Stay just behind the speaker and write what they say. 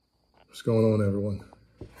What's going on, everyone?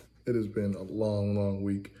 It has been a long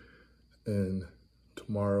week, and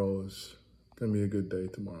tomorrow is gonna be a good day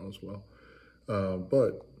tomorrow as well.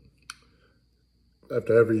 But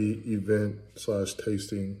after every event /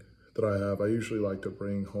 tasting that I have, I usually like to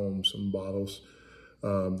bring home some bottles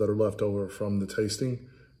that are left over from the tasting,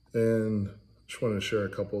 and just wanted to share a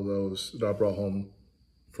couple of those that I brought home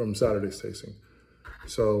from Saturday's tasting.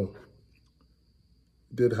 So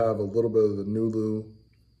did have a little bit of the Nulu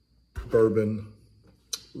bourbon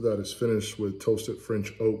that is finished with toasted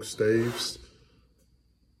French oak staves.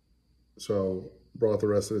 So brought the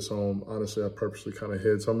rest of this home. Honestly, I purposely kind of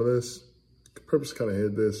hid some of this. I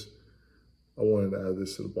wanted to add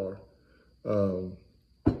this to the bar.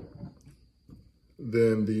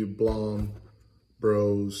 Then the Blonde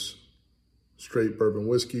Bros straight bourbon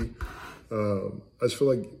whiskey. I just feel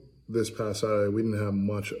like this past Saturday, we didn't have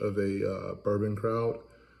much of a bourbon crowd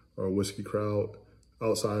or a whiskey crowd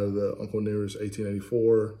outside of the Uncle Nearest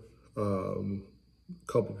 1884. A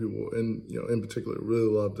couple people, in particular, really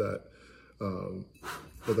loved that.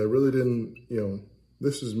 But they really didn't,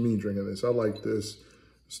 this is me drinking this. I like this.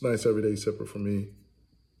 It's a nice everyday sipper for me,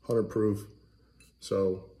 100 proof.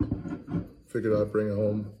 So figured I'd bring it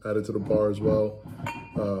home, add it to the bar as well.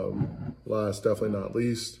 Last, definitely not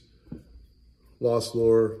least, Lost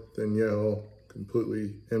Lure Danielle,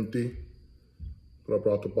 completely empty. But I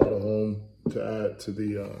brought the bottle home to add to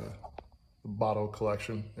the bottle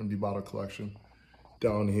collection, empty bottle collection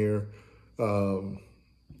down here.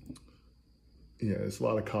 Yeah, it's a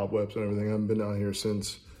lot of cobwebs and everything. I haven't been down here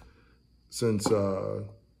since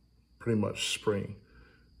pretty much spring.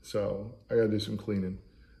 So I gotta do some cleaning.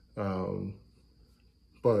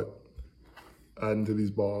 But adding to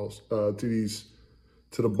these balls, to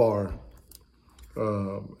the bar,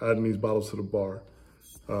 adding these bottles to the bar.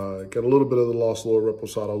 Got a little bit of the Lost Lore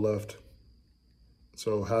Reposado left.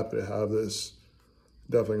 So happy to have this.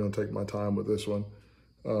 Definitely gonna take my time with this one.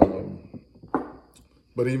 But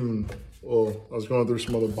I was going through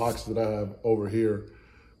some other boxes that I have over here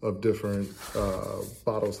of different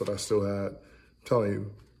bottles that I still had. I'm telling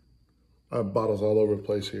you, I have bottles all over the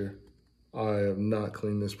place here. I have not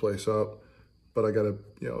cleaned this place up, but I gotta,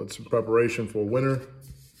 it's in preparation for winter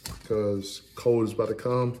because cold is about to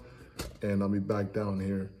come and I'll be back down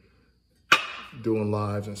here doing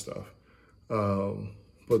lives and stuff.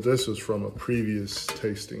 But this is from a previous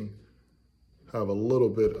tasting. I have a little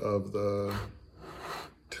bit of the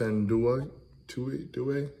Tue.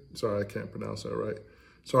 Sorry, I can't pronounce that right.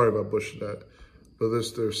 Sorry if I butchered that. But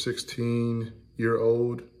this, they're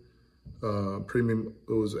 16-year-old premium.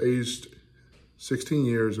 It was aged 16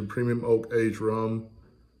 years in premium oak aged rum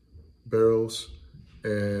barrels,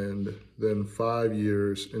 and then 5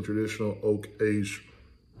 years in traditional oak aged.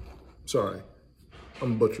 Sorry,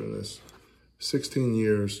 I'm butchering this. 16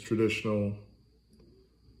 years traditional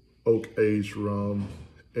oak aged rum,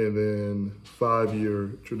 and then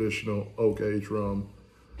 5-year traditional oak aged rum.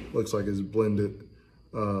 Looks like it's blended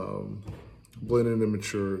and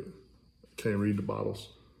matured. Can't read the bottles,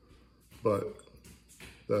 but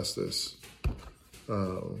that's this.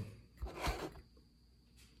 My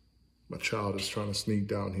child is trying to sneak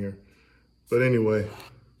down here. But anyway,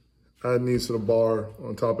 adding these to the bar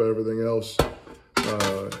on top of everything else.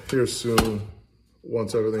 Here soon,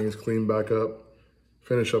 once everything is cleaned back up,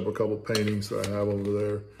 finish up a couple paintings that I have over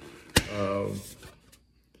there.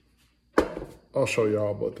 I'll show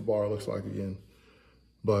y'all what the bar looks like again.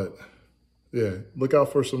 But yeah, look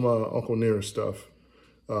out for some Uncle Nearest stuff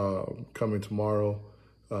coming tomorrow.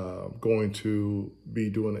 Going to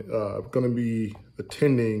be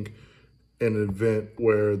attending an event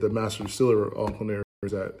where the master distiller Uncle Nearest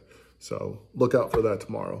is at. So look out for that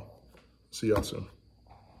tomorrow. See y'all soon.